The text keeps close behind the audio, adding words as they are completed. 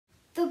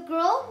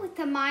Girl with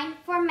a Mind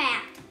for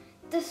Math.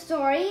 The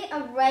story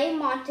of Raye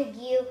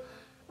Montague,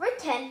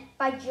 written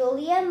by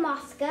Julia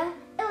Mosca,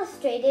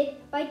 illustrated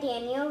by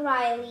Daniel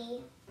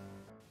Riley.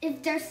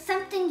 If there's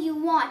something you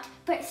want,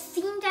 but it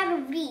seems out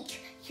of reach,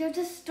 here's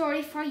a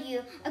story for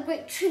you, a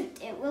great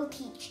truth it will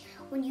teach.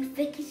 When you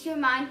focus your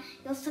mind,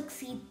 you'll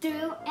succeed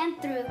through and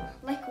through,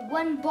 like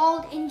one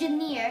bold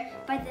engineer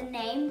by the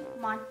name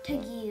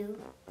Montague.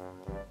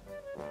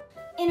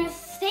 In a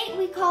state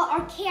we call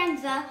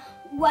Arkansas,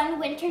 one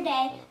winter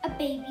day, a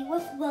baby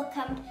was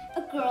welcomed,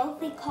 a girl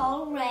they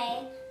called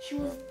Raye. She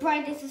was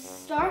bright as a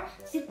star,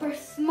 super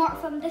smart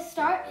from the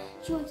start.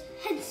 She was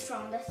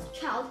headstrong as a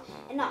child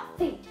and not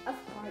faint of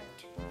heart.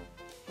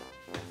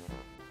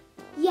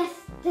 Yes,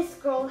 this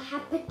girl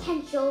had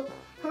potential.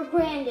 Her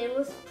granddad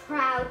was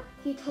proud.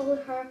 He told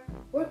her,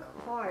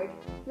 "Work hard.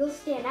 You'll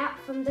stand out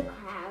from the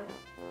crowd."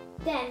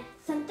 Then,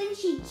 something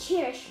she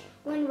cherished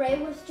when Raye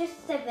was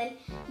just 7,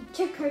 he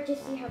took her to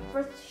see her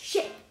first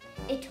ship.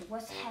 It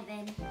was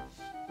heaven.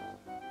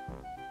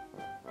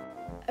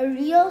 A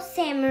real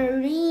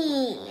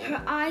submarine.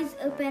 Her eyes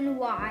opened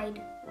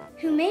wide.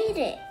 "Who made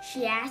it?"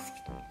 she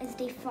asked as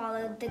they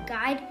followed the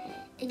guide.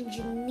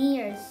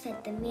 "Engineers,"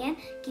 said the man,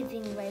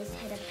 giving Raye's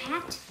head a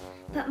pat.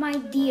 "But my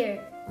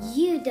dear,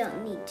 you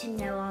don't need to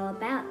know all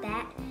about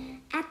that."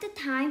 At the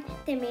time,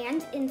 the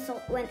man's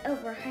insult went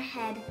over her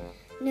head.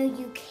 "No,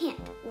 you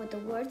can't," were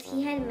the words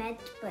he had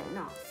meant but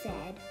not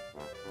said.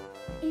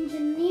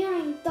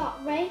 Engineering,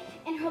 thought Raye,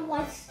 and her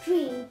life's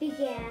dream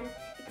began.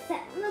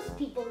 Except most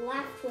people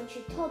laughed when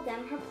she told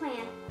them her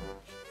plan.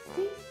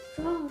 "Stay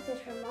strong," said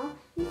her mom.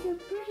 "Use your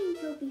brain,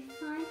 you'll be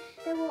fine.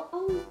 There will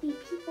always be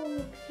people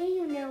who pay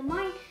you no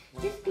mind.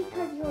 Just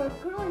because you're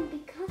a girl and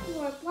because you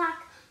are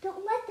black,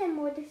 don't let them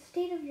or the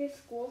state of your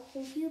school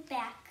hold you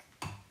back."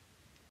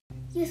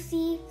 You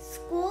see,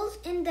 schools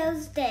in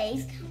those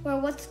days were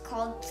what's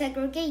called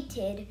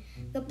segregated.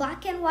 The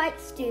black and white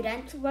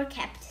students were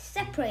kept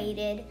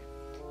separated.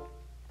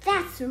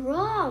 "That's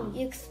wrong,"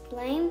 you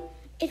exclaim.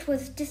 It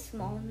was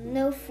dismal,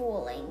 no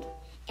fooling.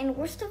 And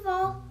worst of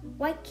all,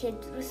 white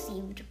kids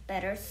received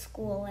better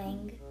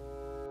schooling.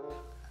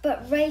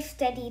 But Raye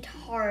studied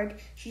hard.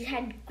 She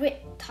had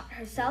grit taught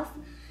herself.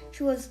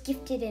 She was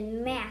gifted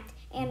in math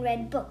and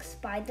read books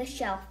by the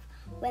shelf.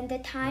 When the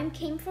time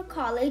came for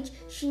college,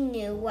 she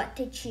knew what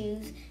to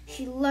choose.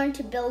 She learned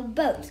to build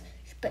boats,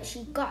 but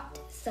she got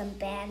some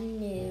bad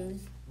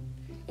news.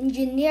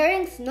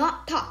 "Engineering's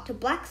not taught to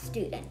black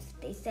students,"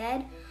 they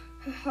said.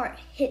 Her heart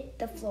hit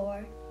the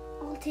floor.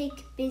 "I'll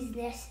take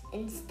business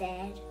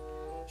instead."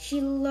 She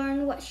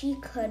learned what she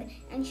could,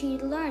 and she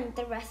learned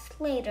the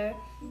rest later.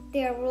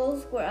 Their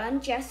rules were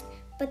unjust,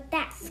 but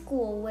that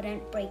school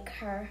wouldn't break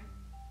her.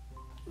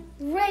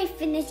 Raye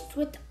finished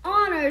with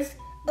honors.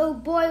 Oh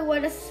boy,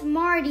 what a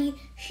smarty.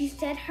 She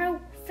said her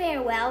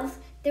farewells.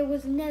 There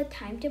was no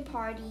time to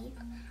party.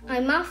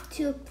 "I'm off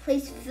to a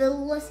place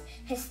filled with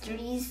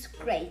history's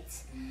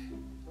greats,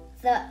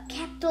 the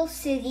capital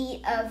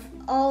city of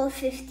all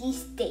 50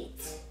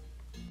 states."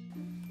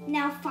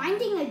 Now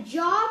finding a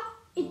job,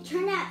 it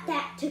turned out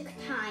that took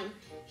time.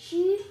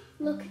 She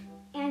looked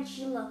and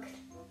she looked.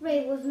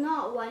 Raye was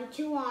not one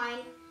to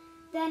whine.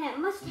 Then it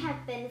must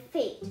have been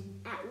fate.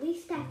 At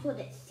least that's what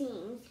it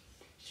seems.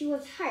 She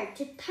was hired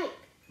to type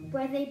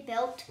where they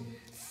built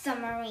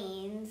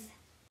submarines.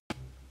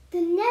 "The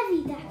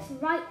Navy, that's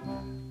right."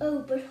 Oh,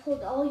 but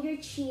hold all your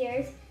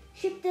cheers.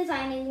 Ship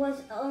designing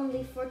was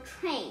only for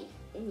trained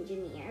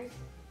engineers.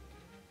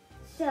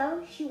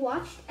 So she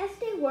watched as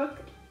they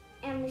worked,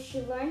 and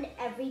she learned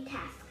every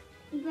task,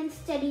 even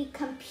studied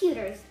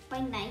computers by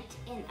night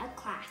in a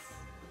class.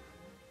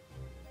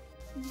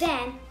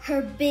 Then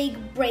her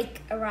big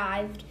break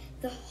arrived.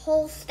 The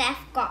whole staff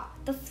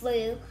got the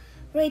flu.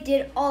 Raye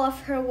did all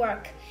of her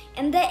work,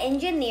 and the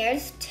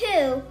engineers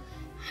too.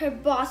 Her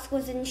boss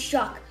was in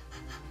shock.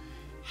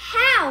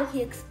 "How?"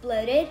 he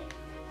exploded.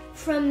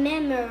 "From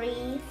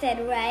memory,"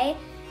 said Raye,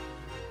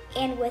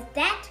 and with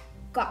that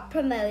got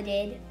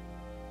promoted.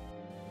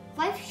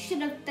 Life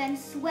should have been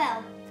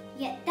swell,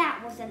 yet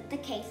that wasn't the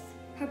case.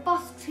 Her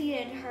boss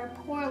treated her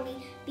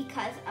poorly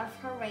because of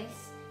her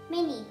race.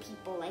 Many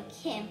people like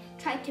him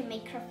tried to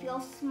make her feel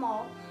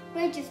small.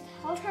 Raye just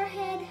held her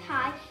head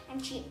high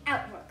and she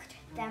outworked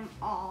them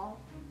all.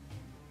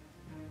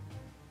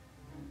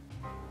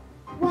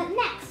 What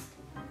next?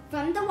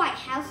 From the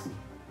White House,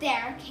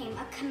 there came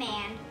a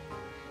command.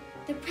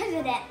 The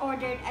president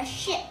ordered a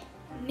ship.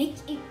 "Make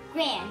it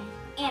grand,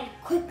 and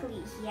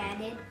quickly," he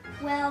added.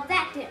 Well,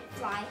 that didn't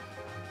fly.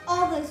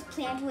 All those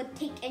plans would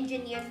take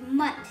engineers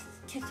months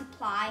to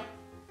supply.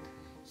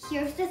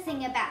 Here's the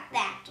thing about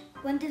that.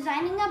 When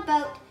designing a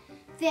boat,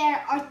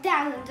 there are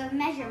thousands of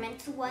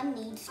measurements one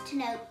needs to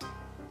note.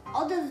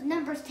 All those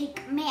numbers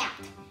take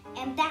math,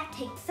 and that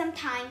takes some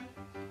time.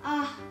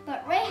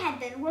 But Raye had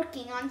been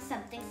working on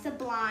something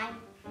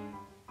sublime.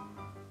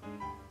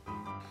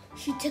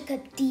 She took a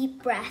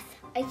deep breath.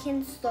 "I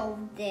can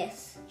solve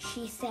this,"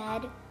 she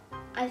said.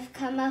 "I've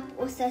come up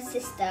with a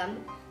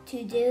system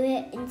to do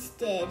it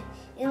instead.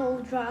 It'll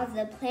draw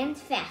the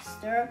plans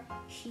faster,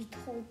 she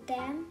told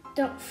them.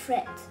 Don't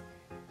fret.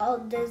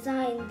 I'll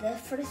design the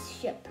first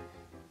ship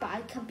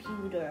by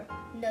computer.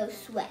 No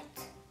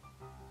sweat.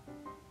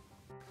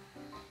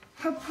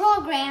 Her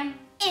program,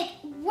 it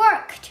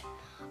worked.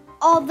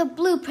 All the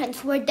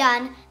blueprints were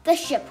done. The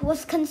ship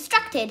was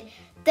constructed.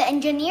 The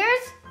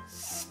engineers,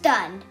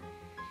 stunned.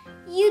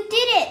 You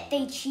did it,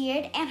 they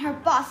cheered, and her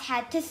boss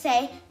had to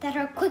say that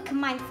her quick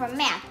mind for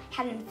math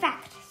had in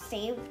fact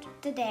saved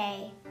the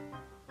day.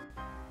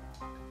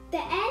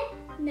 The end?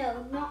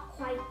 No, not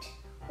quite.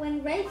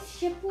 When Raye's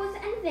ship was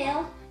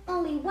unveiled,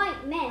 only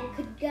white men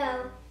could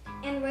go,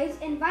 and Raye's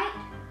invite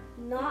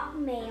not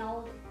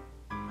mailed.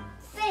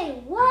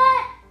 Say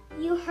what?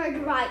 You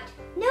heard right.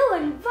 No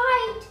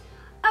invite.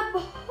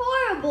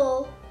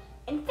 Abhorrible.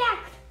 In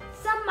fact,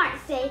 some might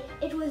say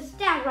it was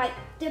downright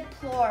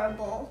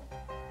deplorable.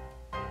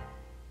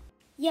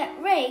 Yet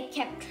Raye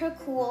kept her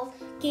cool,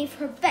 gave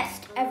her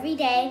best every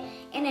day,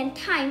 and in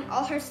time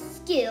all her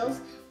skills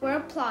were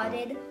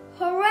applauded.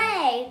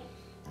 Hooray!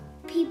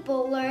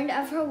 People learned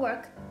of her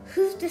work.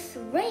 Who's this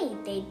Raye?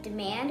 They'd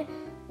demand.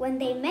 When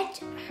they met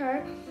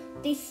her,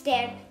 they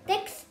stared. They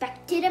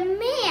expected a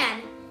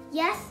man.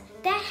 Yes,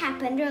 that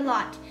happened a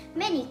lot.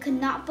 Many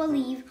could not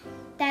believe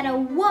that a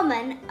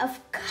woman of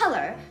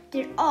color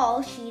did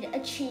all she'd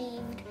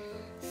achieved.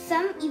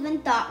 Some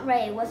even thought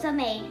Raye was a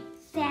maid.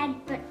 Sad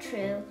but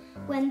true.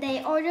 When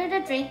they ordered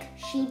a drink,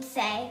 she'd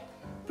say,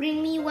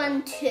 "Bring me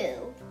one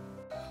too."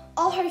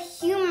 All her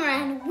humor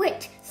and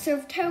wit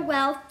served her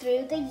well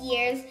through the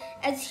years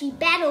as she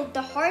battled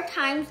the hard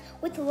times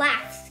with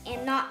laughs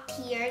and not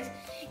tears.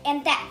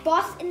 And that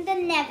boss in the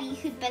Navy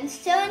who'd been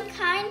so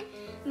unkind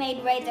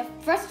made Raye the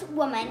first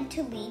woman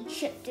to lead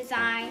ship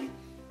design.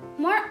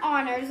 More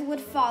honors would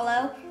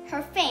follow.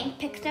 Her fame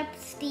picked up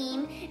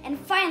steam, and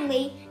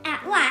finally,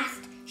 at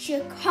last, she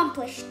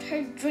accomplished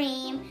her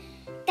dream.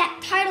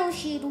 That title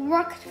she'd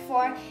worked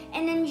for,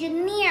 an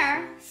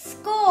engineer,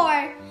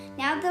 score.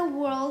 Now the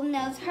world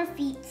knows her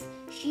feats.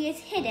 She is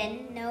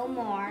hidden no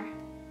more.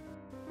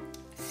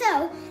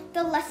 So,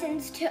 the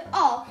lessons to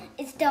all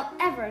is don't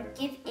ever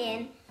give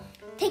in.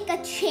 Take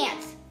a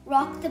chance,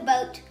 rock the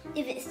boat.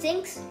 If it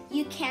sinks,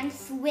 you can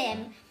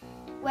swim.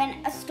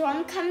 When a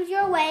storm comes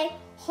your way,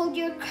 hold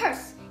your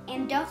course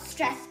and don't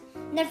stress.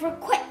 Never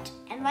quit,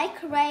 and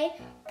like Raye,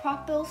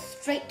 propel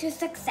straight to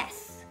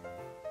success.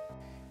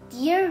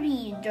 Dear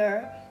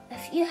reader,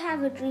 if you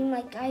have a dream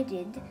like I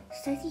did,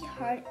 study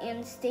hard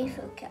and stay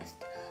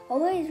focused.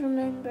 Always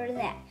remember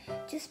that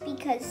just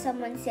because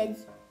someone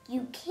says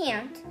you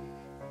can't,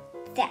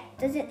 that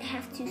doesn't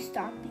have to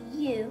stop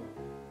you.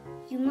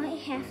 You might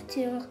have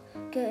to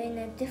go in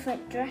a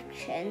different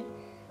direction,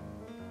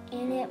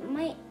 and it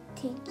might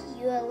take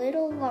you a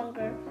little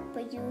longer,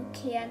 but you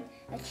can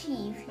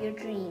achieve your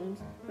dreams.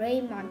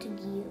 Raye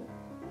Montague.